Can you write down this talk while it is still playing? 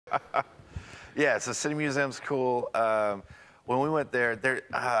Yeah, so City Museum's cool. When we went there,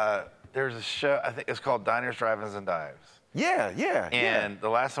 there's a show, I think it's called Diners, Drive-Ins, and Dives. Yeah. And the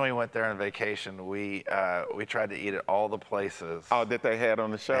last time we went there on vacation, we tried to eat at all the places. Oh, that they had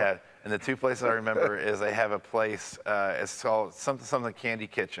on the show? And the two places I remember is they have a place, it's called something Candy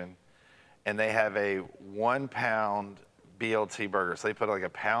Kitchen, and they have a 1 pound BLT burger. So they put like a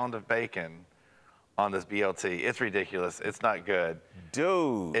pound of bacon on this BLT. It's ridiculous. It's not good.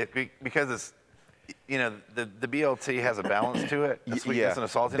 Dude. Because it's, the BLT has a balance to it, a sweetness and a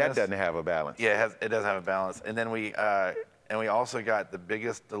saltiness. That doesn't have a balance. Yeah, it doesn't have a balance. And then we also got the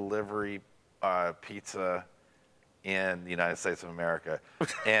biggest delivery pizza in the United States of America.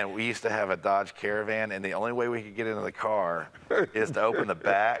 And we used to have a Dodge Caravan, and the only way we could get into the car is to open the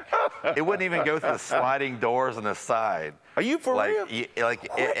back. It wouldn't even go through the sliding doors on the side. Are you for real?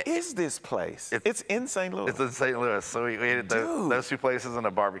 Where is this place? It's in St. Louis. It's in St. Louis. So we ate at those two places and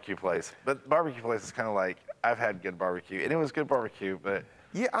a barbecue place. But barbecue place is kind of like, I've had good barbecue, and it was good barbecue, but.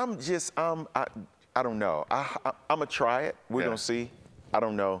 Yeah, I don't know. I'm going to try it. We're going to see. I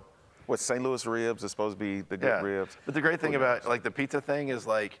don't know. What, St. Louis ribs is supposed to be the good ribs? But the great thing about like the pizza thing is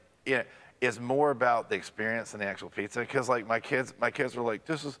like, it's more about the experience than the actual pizza. Because like my kids were like,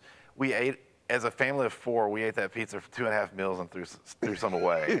 we ate, as a family of 4, we ate that pizza for 2.5 meals and threw some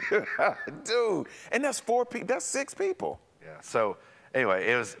away. Dude, and that's 4 people, that's 6 people. Yeah, so anyway,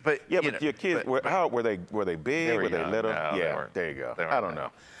 it was, but. Yeah, but your kids, how were they big, were they little? No, yeah, there you go. I don't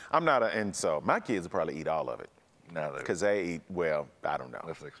know. I'm not and so my kids would probably eat all of it. No, because they eat, well, I don't know.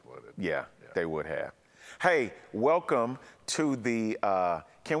 It's exploded. Yeah, they would have. Hey, welcome to the,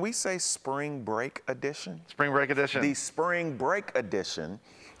 can we say spring break edition? Spring break edition. The spring break edition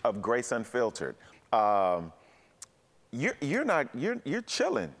of Grace Unfiltered. You're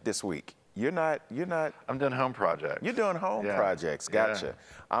chilling this week. You're not. I'm doing home projects. You're doing home projects. Gotcha. Yeah.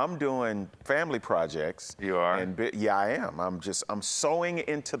 I'm doing family projects. You are? Yeah, I am. I'm sewing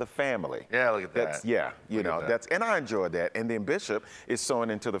into the family. Yeah, look at that. And I enjoy that. And then Bishop is sewing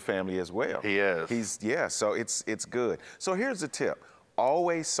into the family as well. He is. So it's good. So here's the tip.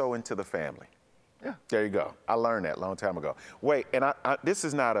 Always sew into the family. Yeah. There you go. I learned that a long time ago. Wait, and this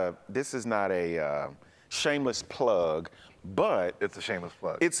is not a shameless plug, but it's a shameless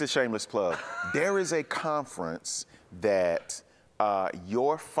plug. It's a shameless plug. There is a conference that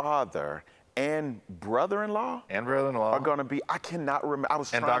your father and brother-in-law are going to be. I cannot remember. I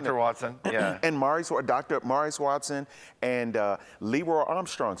was and trying Dr. Watson, yeah, and Dr. Maurice Watson and Leroy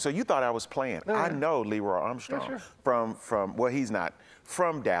Armstrong. So you thought I was playing? No, I know Leroy Armstrong from well, he's not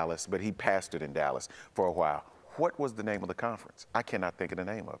from Dallas, but he pastored in Dallas for a while. What was the name of the conference? I cannot think of the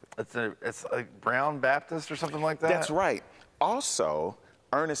name of it. It's like Brown Baptist or something like that? That's right. Also,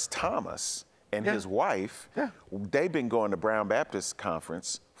 Ernest Thomas and his wife, they've been going to Brown Baptist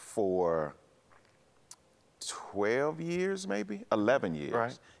Conference for 12 years, maybe 11 years.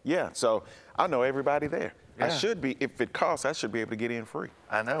 Right. Yeah, so I know everybody there. Yeah. I should be, if it costs, I should be able to get in free.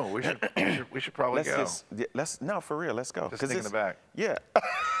 I know. We should probably go. No, for real, let's go. Just think in the back. Yeah.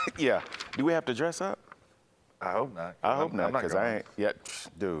 Yeah. Do we have to dress up? I hope not. I hope not, because I ain't yet,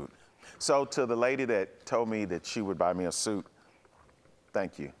 dude. So to the lady that told me that she would buy me a suit,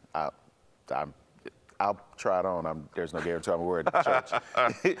 thank you. I'll try it on. There's no guarantee I'm gonna wear it to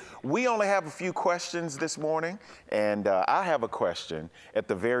church. We only have a few questions this morning, and I have a question at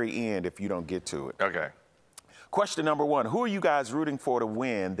the very end if you don't get to it. Okay. Question number 1, who are you guys rooting for to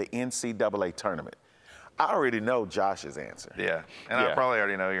win the NCAA tournament? I already know Josh's answer. Yeah, and I probably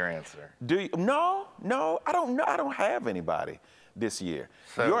already know your answer. Do you? No, I don't know. I don't have anybody this year.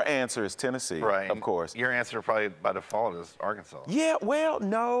 So, your answer is Tennessee, right, of course. Your answer probably by default is Arkansas. Yeah, well,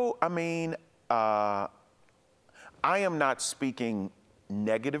 no, I mean, I am not speaking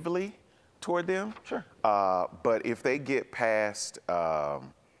negatively toward them. Sure. But if they get past,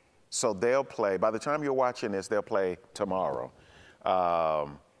 so they'll play, by the time you're watching this, they'll play tomorrow.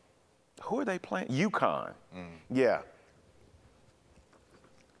 Who are they playing? UConn. Yeah.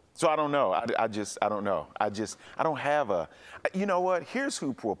 So I don't know. I don't know. I don't have a, you know what? Here's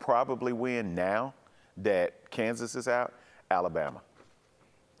who will probably win now that Kansas is out, Alabama.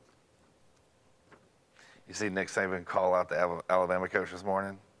 You see Nick Saban call out the Alabama coach this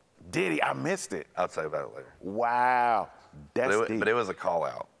morning? Did he? I missed it. I'll tell you about it later. Wow. That's deep. But it was a call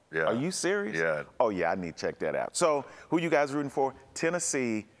out. Yeah. Are you serious? Yeah. Oh, yeah, I need to check that out. So who you guys rooting for?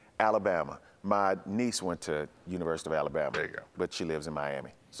 Tennessee, Alabama. My niece went to University of Alabama. There you go. But she lives in Miami,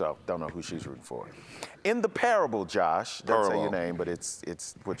 so don't know who she's rooting for. In the parable, Josh, don't say your name, but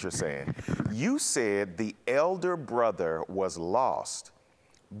it's what you're saying. You said the elder brother was lost,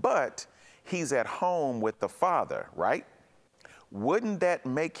 but he's at home with the father, right? wouldn't that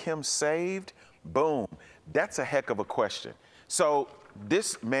make him saved? Boom. That's a heck of a question. So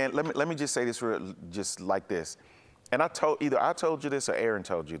this, man, let me just say this just like this. And I told you this or Aaron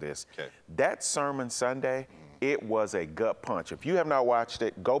told you this. Okay. That sermon Sunday, it was a gut punch. If you have not watched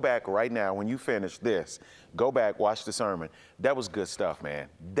it, go back right now. When you finish this, go back, watch the sermon. That was good stuff, man.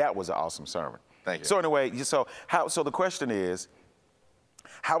 That was an awesome sermon. Thank you. So anyway, so the question is,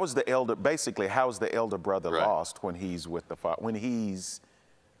 how is the elder brother Right. lost when he's with the father, when he's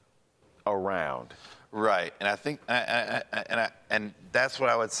around? Right, and I think, and that's what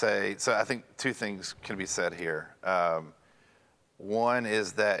I would say. So I think two things can be said here. One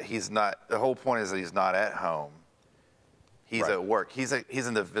is that he's not. The whole point is that he's not at home. He's Right. at work. He's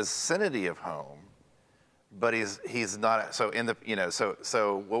in the vicinity of home, but he's not. So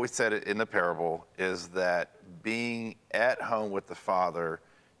so what we said in the parable is that being at home with the Father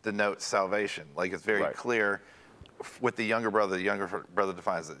denotes salvation. Like it's very Right. clear. With the younger brother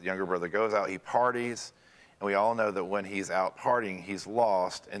defines it. The younger brother goes out, he parties, and we all know that when he's out partying, he's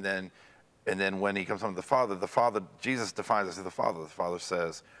lost. And then when he comes home to the Father, Jesus defines us to the Father. The Father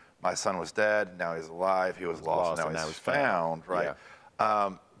says, "My son was dead, now he's alive. He was lost, and now he's found." Right. Yeah.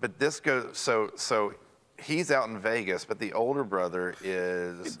 But this goes so he's out in Vegas, but the older brother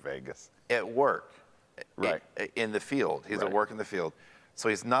is In Vegas. at work, Right. in the field. He's Right. at work in the field. So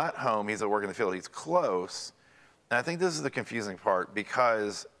he's not home. He's at work in the field. He's close. And I think this is the confusing part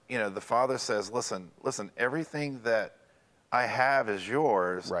because, the Father says, listen, everything that I have is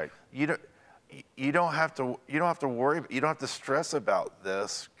yours. Right. You don't have to worry, you don't have to stress about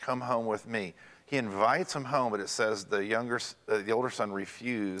this. Come home with me. He invites him home, but it says the older son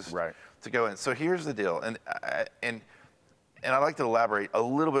refused Right. to go in. So here's the deal. And I'd like to elaborate a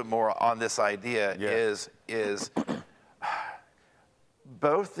little bit more on this idea. Yeah. Is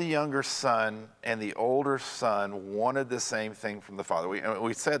both the younger son and the older son wanted the same thing from the father.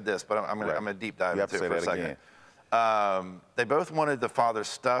 We said this, but I'm going to deep dive You have into to it say for a that second. They both wanted the father's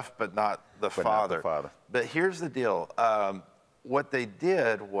stuff, but not the But not the father. father. But here's the deal. What they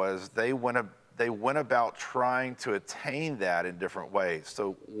did was they went about trying to attain that in different ways.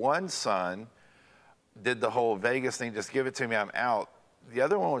 So one son did the whole Vegas thing, just give it to me, I'm out. The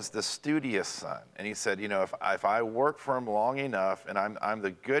other one was the studious son. And he said, if I work for him long enough and I'm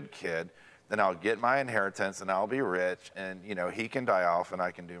the good kid, then I'll get my inheritance and I'll be rich and, he can die off and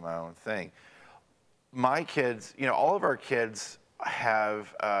I can do my own thing. My kids, all of our kids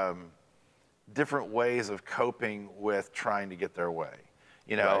have different ways of coping with trying to get their way.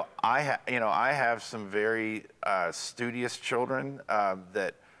 Right. I have some very studious children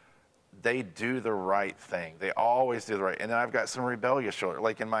that they do the right thing. They always do the right. And then I've got some rebellious children,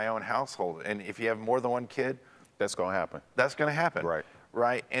 like in my own household. And if you have more than one kid, That's going to happen. that's going to happen. Right.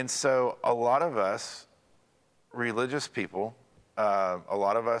 Right. And so a lot of us, religious people, a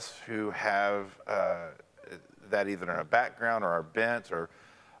lot of us who have that either in our background or our bent, or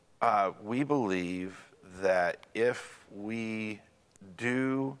we believe that if we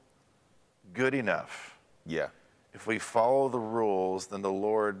do good enough, Yeah. if we follow the rules, then the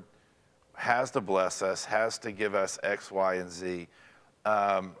Lord has to bless us, has to give us X, Y, and Z.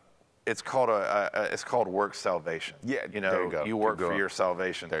 It's called work salvation. Yeah, there you go. You work Keep for going. your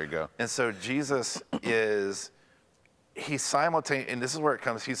salvation. There you go. And so Jesus he's simultaneously, and this is where it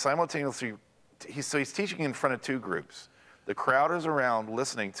comes. He's teaching in front of two groups. The crowd is around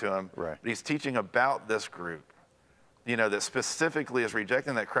listening to him, Right. but he's teaching about this group, that specifically is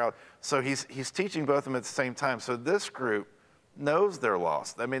rejecting that crowd. So he's teaching both of them at the same time. So this group knows they're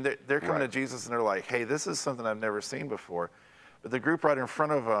lost. I mean, they're coming Right. to Jesus and they're like, hey, this is something I've never seen before. But the group right in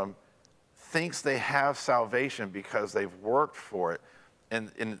front of them thinks they have salvation because they've worked for it.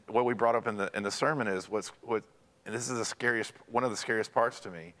 And what we brought up in the sermon is and this is one of the scariest parts to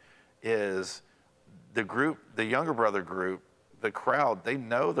me, is the younger brother group, the crowd, they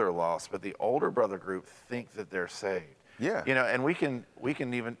know they're lost, but the older brother group think that they're saved. Yeah. And we can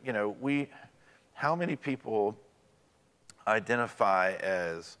even, how many people identify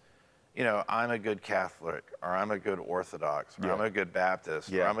as, I'm a good Catholic, or I'm a good Orthodox, or Yeah. I'm a good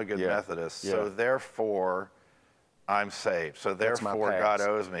Baptist, or Yeah. I'm a good Yeah. Methodist, Yeah. so therefore I'm saved. So That's my therefore past. God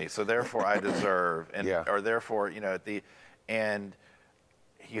owes me. So therefore I deserve. And Yeah. or therefore, and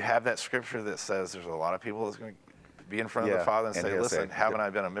you have that scripture that says there's a lot of people that's going to be in front of Yeah. the Father and And say, he'll listen, say, haven't I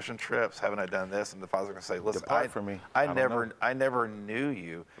been on mission trips? Haven't I done this? And the Father's going to say, listen, Depart from me. I I don't never knew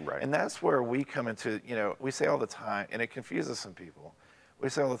you. Right. And that's where we come into, we say all the time, and it confuses some people. We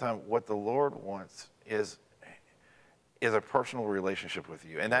say all the time, what the Lord wants is a personal relationship with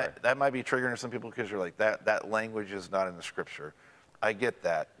you. And that might be triggering to some people because you're like, that language is not in the scripture. I get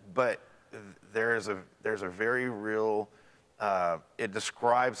that. But there's a very real it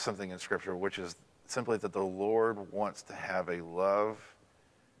describes something in Scripture, which is simply that the Lord wants to have a love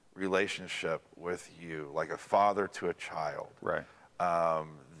relationship with you, like a father to a child. Right.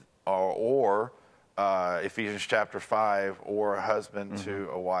 Or Ephesians chapter 5, or a husband to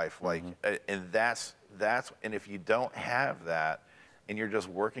a wife. Like, and that's, and if you don't have that, and you're just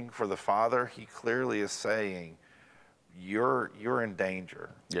working for the Father, he clearly is saying, you're in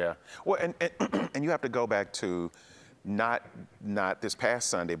danger. Yeah. Well, and you have to go back to not this past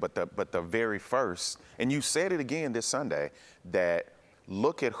Sunday, but the very first, and you said it again this Sunday, that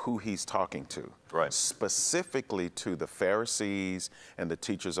look at who he's talking to. Right. Specifically to the Pharisees and the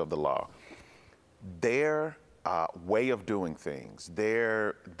teachers of the law. Their way of doing things,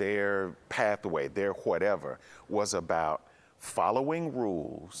 their pathway, their whatever, was about following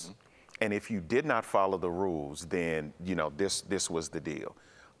rules. And if you did not follow the rules, then, this was the deal.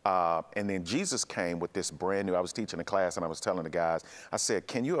 And then Jesus came with this brand new, I was teaching a class and I was telling the guys, I said,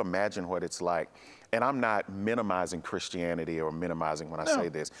 can you imagine what it's like? And I'm not minimizing Christianity or minimizing when I say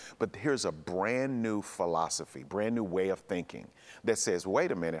this, but here's a brand new philosophy, brand new way of thinking that says,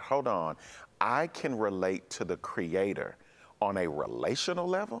 wait a minute, hold on. I can relate to the Creator on a relational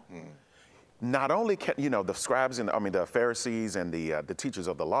level. Not only can, the scribes and the Pharisees and the teachers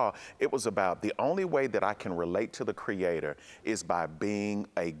of the law, it was about the only way that I can relate to the Creator is by being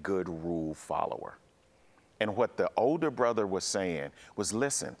a good rule follower. And what the older brother was saying was,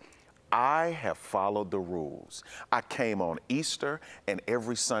 listen, I have followed the rules. I came on Easter and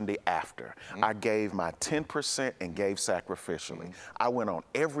every Sunday after. I gave my 10% and gave sacrificially. I went on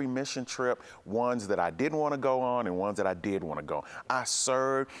every mission trip, ones that I didn't want to go on and ones that I did want to go. I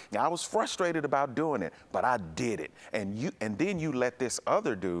served. I was frustrated about doing it, but I did it. And then you let this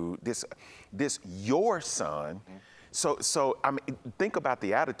other dude, this your son. So I mean, think about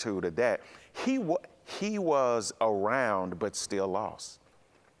the attitude of that. He was around but still lost.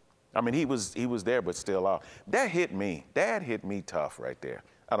 I mean, he was there, but still off. That hit me. That hit me tough right there.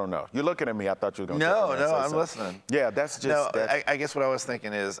 I don't know. You're looking at me. I thought you were going to. No, I'm listening. Yeah, that's just. No, I guess what I was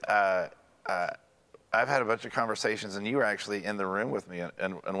thinking is, I've had a bunch of conversations, and you were actually in the room with me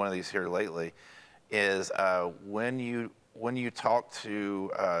in one of these here lately. Is when you talk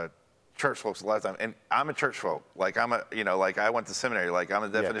to church folks a lot of time, and I'm a church folk. Like I went to seminary. Like I'm a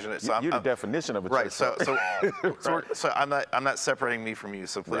definition. So you're the definition of a church folk. So I'm not separating me from you.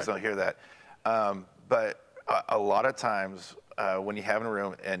 So please don't hear that. But a lot of times when you have in a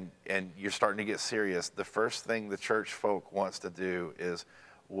room and you're starting to get serious, the first thing the church folk wants to do is,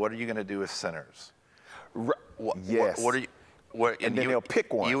 what are you going to do with sinners? Yes. What are you? And then they'll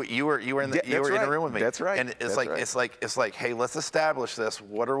pick one. You were in the room with me. That's right. And it's like, hey, let's establish this.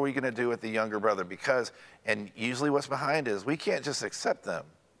 What are we going to do with the younger brother? Because, and usually what's behind is we can't just accept them,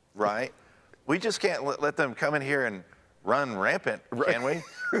 right? We just can't let them come in here and run rampant, can we?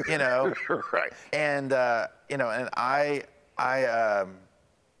 Right. And and I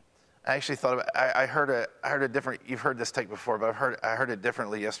actually thought about. I heard a different. You've heard this take before, but I heard it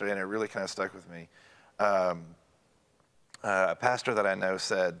differently yesterday, and it really kind of stuck with me. A pastor that I know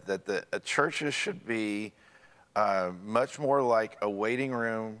said that the churches should be much more like a waiting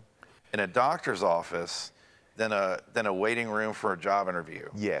room in a doctor's office than a waiting room for a job interview.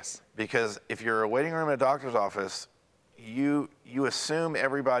 Yes. Because if you're a waiting room in a doctor's office, you assume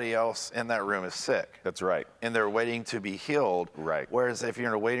everybody else in that room is sick. That's right. And they're waiting to be healed. Right. Whereas if you're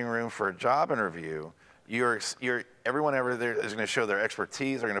in a waiting room for a job interview, everyone over there is going to show their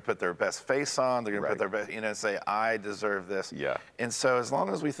expertise. They're going to put their best face on. They're going to put their best, and say, I deserve this. Yeah. And so as long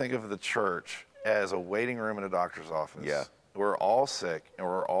as we think of the church as a waiting room in a doctor's office, we're all sick and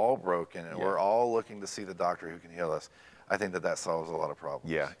we're all broken and we're all looking to see the doctor who can heal us. I think that solves a lot of problems.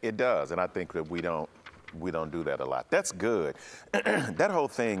 Yeah, it does. And I think that we don't do that a lot. That's good. That whole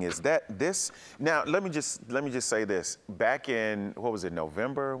thing is this. Now, let me just say this. Back in, what was it,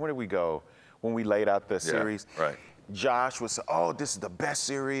 November? When did we go? When we laid out the series, right. Josh was, oh, this is the best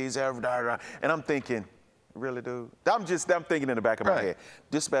series ever, and I'm thinking, really, dude? I'm thinking in the back of my head,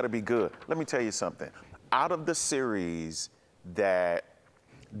 this better be good. Let me tell you something. Out of the series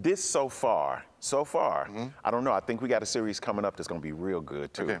so far, I don't know, I think we got a series coming up that's going to be real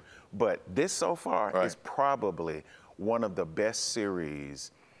good, too. Okay. But this so far is probably one of the best series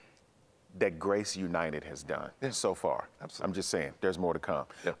that Grace United has done so far. Absolutely. I'm just saying, there's more to come.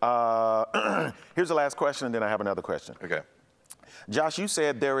 Yep. Here's the last question, and then I have another question. Okay. Josh, you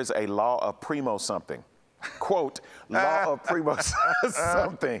said there is a law of primo something. Quote, law of primo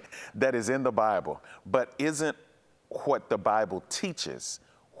something that is in the Bible, but isn't what the Bible teaches.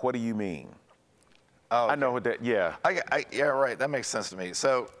 What do you mean? Oh, okay. I know what that, yeah, right, that makes sense to me.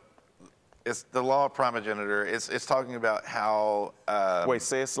 So It's the law of primogeniture. It's talking about how Wait,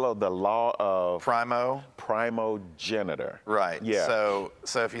 say it slow. The law of primogenitor. Right. Yeah. So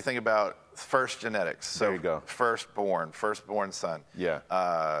if you think about first genetics, so There you go. firstborn son.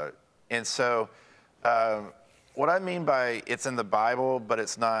 Yeah. And so what I mean by it's in the Bible, but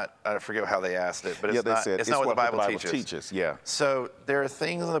it's not. I forget how they asked it, but Yeah, it's they not. said, It's not what the Bible teaches. teaches. Yeah. So there are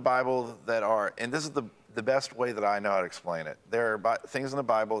things in the Bible that are, and this is the best way that I know how to explain it. There are things in the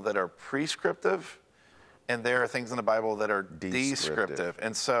Bible that are prescriptive, and there are things in the Bible that are descriptive.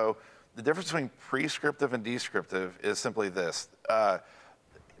 And so the difference between prescriptive and descriptive is simply this.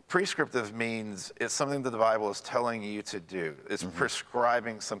 Prescriptive means it's something that the Bible is telling you to do. It's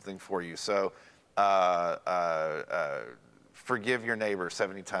prescribing something for you. So forgive your neighbor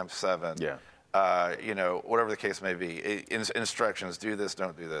 70 times 7. Yeah. Whatever the case may be. Instructions, do this,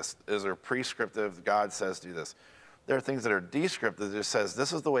 don't do this. Those are prescriptive. God says do this. There are things that are descriptive that just says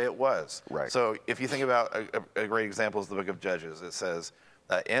this is the way it was. Right. So if you think about a great example is the book of Judges. It says,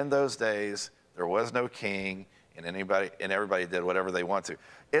 in those days there was no king, and everybody did whatever they want to.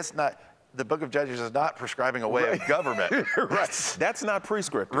 It's not. The book of Judges is not prescribing a way of government. Right. That's not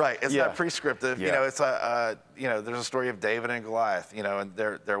prescriptive. Right. It's not prescriptive. Yeah. It's there's a story of David and Goliath. And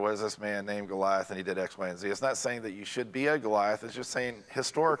there was this man named Goliath, and he did X, Y, and Z. It's not saying that you should be a Goliath. It's just saying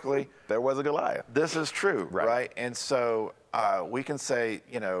historically There was a Goliath. this is true, Right. right? And so we can say,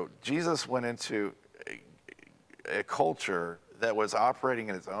 Jesus went into a culture that was operating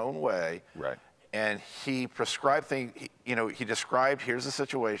in its own way. Right. And he prescribed things, he described, here's the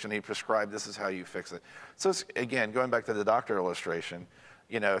situation, he prescribed, this is how you fix it. So it's, again, going back to the doctor illustration,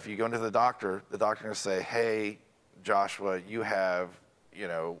 if you go into the doctor will say, hey, Joshua, you have,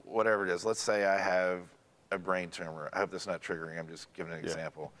 whatever it is. Let's say I have a brain tumor. I hope that's not triggering. I'm just giving an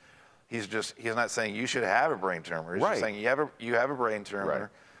example. He's not saying you should have a brain tumor. He's just saying you have a brain tumor,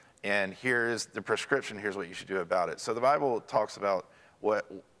 and here's the prescription, here's what you should do about it. So the Bible talks about what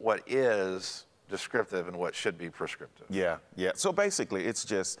is descriptive and what should be prescriptive. Yeah. So basically, it's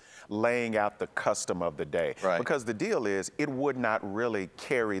just laying out the custom of the day. Right. Because the deal is, it would not really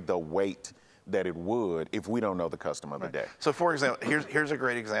carry the weight that it would if we don't know the custom of the day. So for example, here's a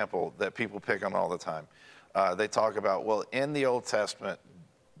great example that people pick on all the time. They talk about, well, in the Old Testament,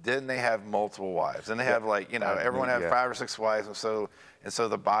 didn't they have multiple wives? And they have everyone had 5 or 6 wives, and so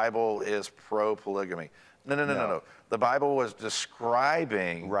the Bible is pro-polygamy. No. The Bible was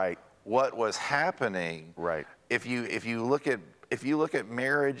describing what was happening. Right. If you look at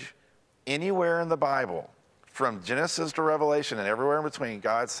marriage anywhere in the Bible, from Genesis to Revelation and everywhere in between,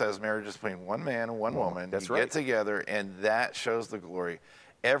 God says marriage is between one man and one woman. That's you get together, and that shows the glory.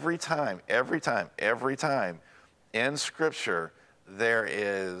 Every time in Scripture there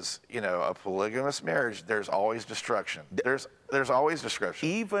is a polygamous marriage. There's always destruction. There's always destruction.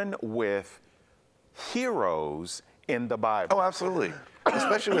 Even with heroes in the Bible. Oh, absolutely.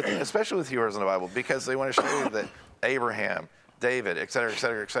 especially with heroes in the Bible, because they want to show you that Abraham, David, et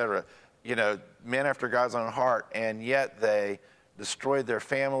cetera, men after God's own heart, and yet they destroyed their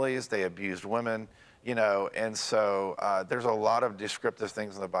families, they abused women, and so there's a lot of descriptive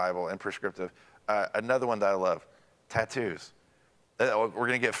things in the Bible and prescriptive. Another one that I love, tattoos. We're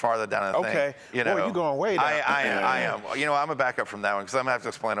going to get farther down in the thing. Okay. Boy, you're going way down. I am. I'm going to back up from that one because I'm going to have to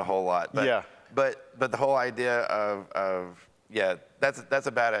explain a whole lot. But the whole idea of that's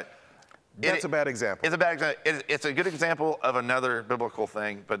a bad. That's a bad example. It's a bad example. It's a good example of another biblical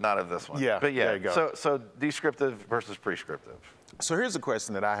thing, but not of this one. Yeah. But there you go. So descriptive versus prescriptive. So here's a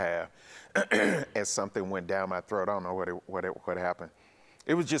question that I have, as something went down my throat. I don't know what happened.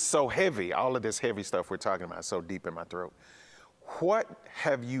 It was just so heavy. All of this heavy stuff we're talking about, so deep in my throat. What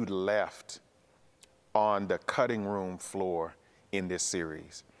have you left on the cutting room floor in this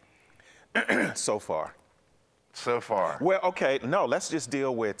series so far? So far. Well, okay, no, let's just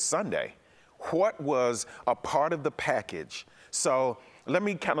deal with Sunday. What was a part of the package? So let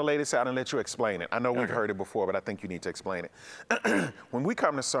me kind of lay this out and let you explain it. I know we've heard it before, but I think you need to explain it. When we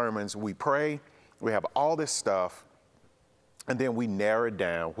come to sermons, we pray, we have all this stuff, and then we narrow it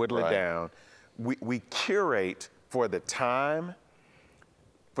down, whittle it down. We curate for the time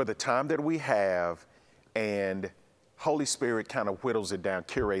that we have, and Holy Spirit kind of whittles it down,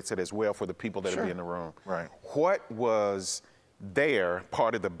 curates it as well for the people that will be in the room. Right. What was there,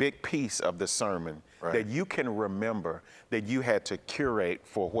 part of the big piece of the sermon, that you can remember that you had to curate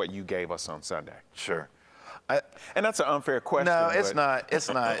for what you gave us on Sunday? Sure. And that's an unfair question. No, it's not. It's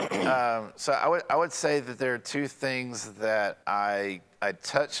not. So I would say that there are 2 things that I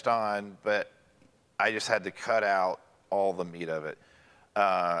touched on, but I just had to cut out all the meat of it.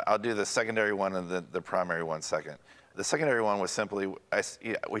 I'll do the secondary one and the primary one second. The secondary one was simply,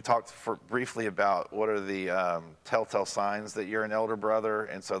 we talked briefly about what are the telltale signs that you're an elder brother.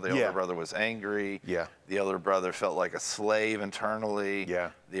 And so the elder brother was angry. Yeah. The elder brother felt like a slave internally.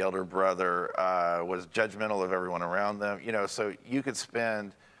 Yeah. The elder brother was judgmental of everyone around them. You know, so you could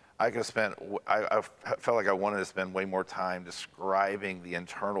spend, I felt like I wanted to spend way more time describing the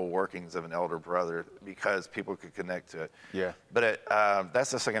internal workings of an elder brother because people could connect to it. Yeah. But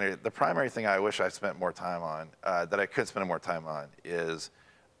that's the secondary. The primary thing I wish I spent more time on, that I could spend more time on, is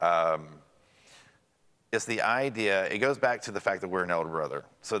the idea. It goes back to the fact that we're an elder brother.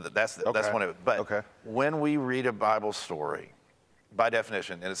 So that's one of it. But when we read a Bible story, by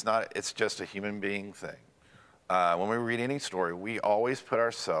definition, and it's just a human being thing. When we read any story, we always put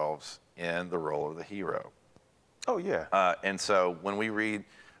ourselves in the role of the hero. Oh yeah. And so when we read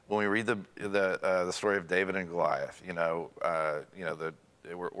the story of David and Goliath,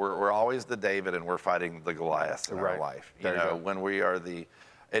 we're always the David and we're fighting the Goliath in our life. You know, when we are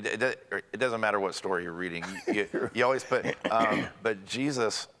it doesn't matter what story you're reading. You always put. But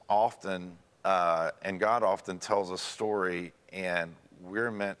Jesus often and God often tells a story, and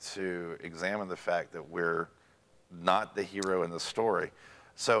we're meant to examine the fact that we're not the hero in the story.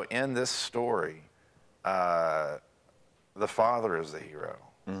 So in this story, the father is the hero,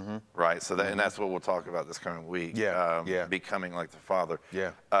 right? So and that's what we'll talk about this coming week. Becoming like the father.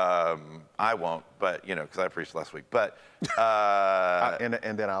 Yeah. I won't, but because I preached last week. But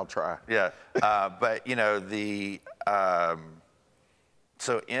and then I'll try. Yeah. But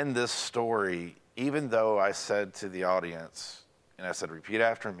so in this story, even though I said to the audience, and I said, repeat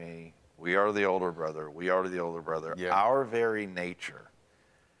after me. We are the older brother. We are the older brother. Yeah. Our very nature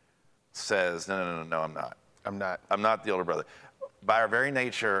says, no, I'm not. I'm not. I'm not the older brother. By our very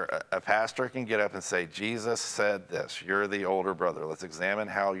nature, a pastor can get up and say, Jesus said this. You're the older brother. Let's examine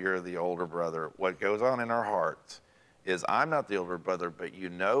how you're the older brother. What goes on in our hearts is, I'm not the older brother, but you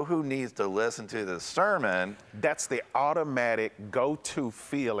know who needs to listen to the sermon. That's the automatic go-to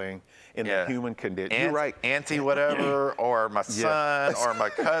feeling in the human condition. You're right. Auntie whatever, or my son, or my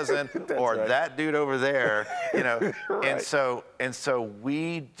cousin, or that dude over there, And so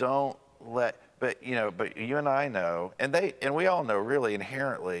we don't let, but you and I know, and we all know really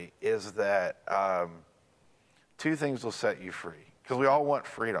inherently, is that two things will set you free, because we all want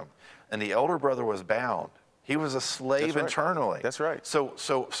freedom. And the elder brother was bound. He was a slave internally. That's right. So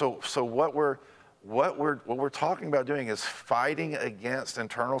what we're talking about doing is fighting against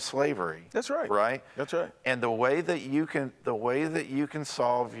internal slavery. That's right. Right? That's right. And the way that you can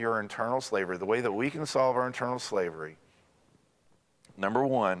solve your internal slavery, the way that we can solve our internal slavery, number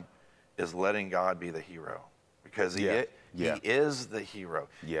one, is letting God be the hero, because He is the hero.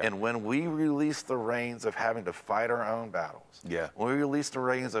 Yeah. And when we release the reins of having to fight our own battles, when we release the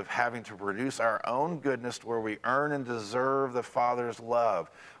reins of having to produce our own goodness to where we earn and deserve the Father's love,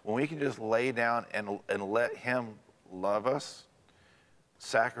 when we can just lay down and let Him love us,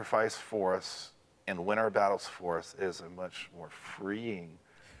 sacrifice for us, and win our battles for us, is a much more freeing,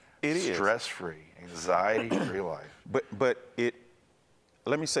 stress-free, anxiety-free life. But it.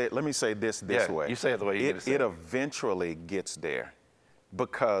 Let me say this way. You say it the way you need to say it. It eventually gets there,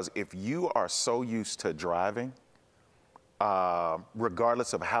 because if you are so used to driving,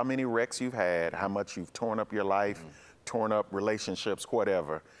 regardless of how many wrecks you've had, how much you've torn up your life, torn up relationships,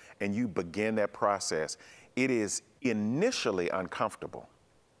 whatever, and you begin that process, it is initially uncomfortable.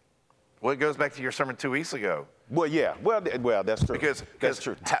 Well, it goes back to your sermon 2 weeks ago. Well, yeah. Well, that's true. That's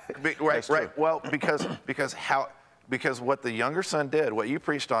true. Right. Well, because what the younger son did, what you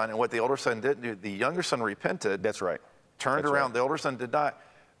preached on, and what the older son didn't do, the younger son repented. That's right. Turned around. The older son did not.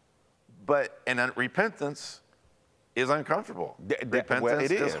 And repentance is uncomfortable.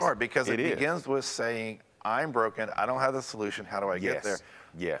 Repentance is hard, because it begins with saying, I'm broken. I don't have the solution. How do I get there?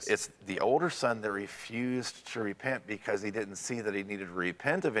 Yes. It's the older son that refused to repent because he didn't see that he needed to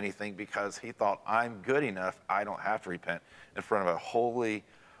repent of anything, because he thought, I'm good enough. I don't have to repent in front of a holy,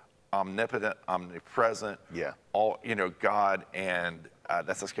 omnipotent, omnipresent, God, and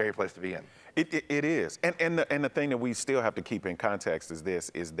that's a scary place to be in. It is, and the thing that we still have to keep in context is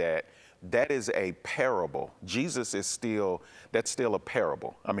that is a parable. Jesus is that's still a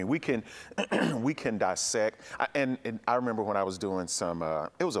parable. I mean, we can dissect. And I remember when I was doing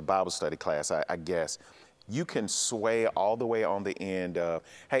it was a Bible study class, I guess. You can sway all the way on the end of,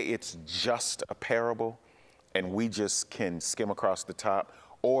 hey, it's just a parable, and we just can skim across the top.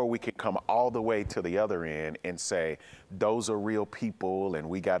 Or we could come all the way to the other end and say, those are real people, and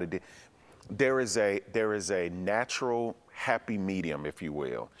we got to do. There is a natural happy medium, if you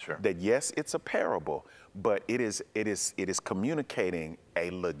will. Sure. That yes, it's a parable, but it is communicating a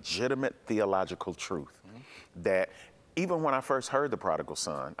legitimate theological truth. that even when I first heard the prodigal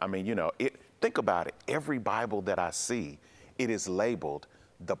son, I mean, think about it. Every Bible that I see, it is labeled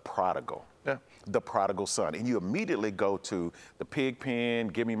the prodigal. Yeah. The prodigal son. And you immediately go to the pig pen,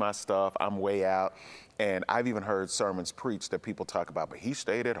 give me my stuff, I'm way out. And I've even heard sermons preached that people talk about, but he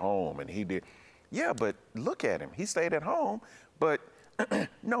stayed at home and he did. Yeah, but look at him. He stayed at home, but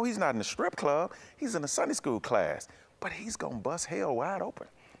no, he's not in the strip club. He's in a Sunday school class, but he's going to bust hell wide open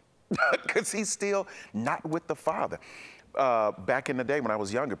because he's still not with the Father. Back in the day when I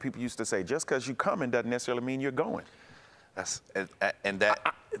was younger, people used to say, just because you're coming doesn't necessarily mean you're going. It's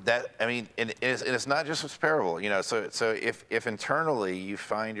not just this parable, So if internally you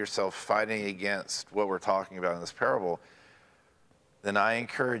find yourself fighting against what we're talking about in this parable, then I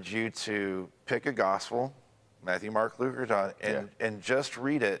encourage you to pick a gospel, Matthew, Mark, Luke, or John, and just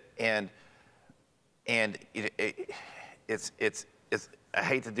read it. And it's I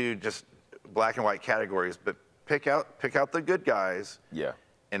hate to do just black and white categories, but pick out the good guys. Yeah.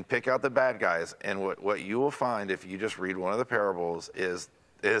 And pick out the bad guys. And what you will find if you just read one of the parables is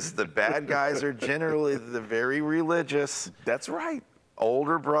the bad guys are generally the very religious. That's right.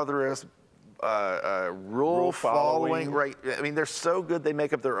 Older brotherist, rule following. Right. I mean, they're so good they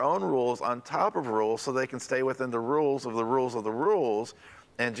make up their own rules on top of rules so they can stay within the rules of the rules of the rules.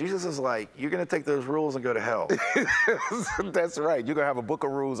 And Jesus is like, you're going to take those rules and go to hell. That's right. You're going to have a book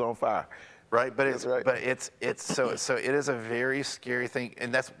of rules on fire. Right, but it's so it is a very scary thing,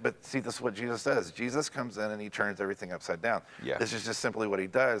 and but see, this is what Jesus does. Jesus comes in and he turns everything upside down. Yeah. This is just simply what he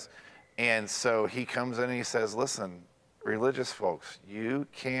does, and so he comes in and he says, "Listen, religious folks, you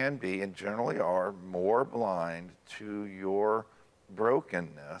can be and generally are more blind to your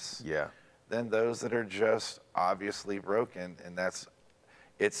brokenness than those that are just obviously broken." And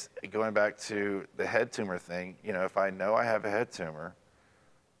it's going back to the head tumor thing. If I know I have a head tumor,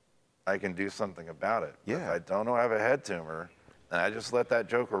 I can do something about it. Yeah. If I don't know I have a head tumor, and I just let that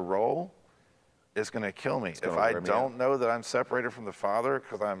joker roll, it's going to kill me. If I don't know that I'm separated from the Father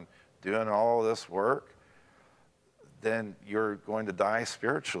because I'm doing all this work, then you're going to die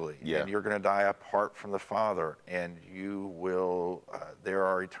spiritually. Yeah. And you're going to die apart from the Father. And you will, there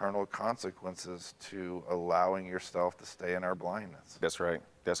are eternal consequences to allowing yourself to stay in our blindness. That's right.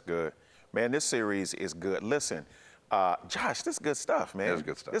 That's good. Man, this series is good. Listen, Josh, this is good stuff, man. It's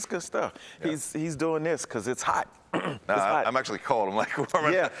good stuff. It's good stuff. Yeah. He's doing this because it's hot. I'm actually cold. I'm like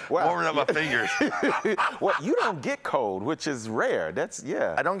warming up my fingers. Well, you don't get cold, which is rare.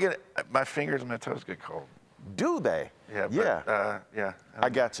 I don't get it. My fingers and my toes get cold. Do they? Yeah. Yeah. I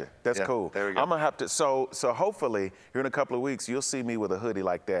got you. That's cool. There we go. I'm gonna have to. So hopefully here in a couple of weeks you'll see me with a hoodie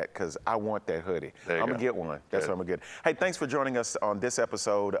like that because I want that hoodie. I'm gonna get one. That's what I'm gonna get. Hey, thanks for joining us on this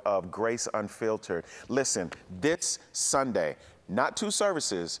episode of Grace Unfiltered. Listen, this Sunday, not 2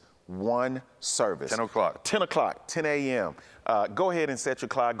 services, 1 service. 10 o'clock. 10 o'clock, 10 a.m. Go ahead and set your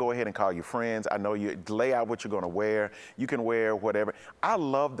clock. Go ahead and call your friends. I know you lay out what you're going to wear. You can wear whatever. I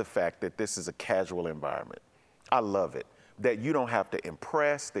love the fact that this is a casual environment. I love it. That you don't have to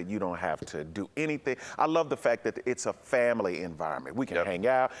impress, that you don't have to do anything. I love the fact that it's a family environment. We can hang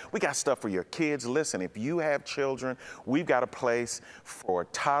out. We got stuff for your kids. Listen, if you have children, we've got a place for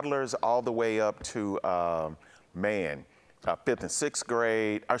toddlers all the way up to, 5th and 6th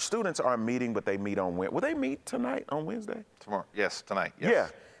grade. Our students aren't meeting, but they meet on Wednesday. Will they meet tonight on Wednesday? Tomorrow. Yes, tonight.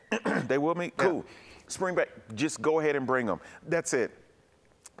 Yes. Yeah. They will meet? Cool. Yeah. Spring break, just go ahead and bring them. That's it.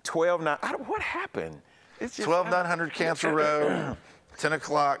 12-9. What happened? It's just 12900 Cancer Road, 10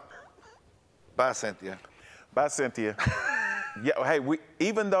 o'clock. Bye, Cynthia. Bye, Cynthia. Yeah. Hey,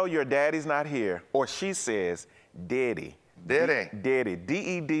 even though your daddy's not here, or she says, Daddy. Daddy. Daddy.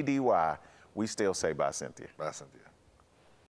 Deddy. We still say bye, Cynthia. Bye, Cynthia.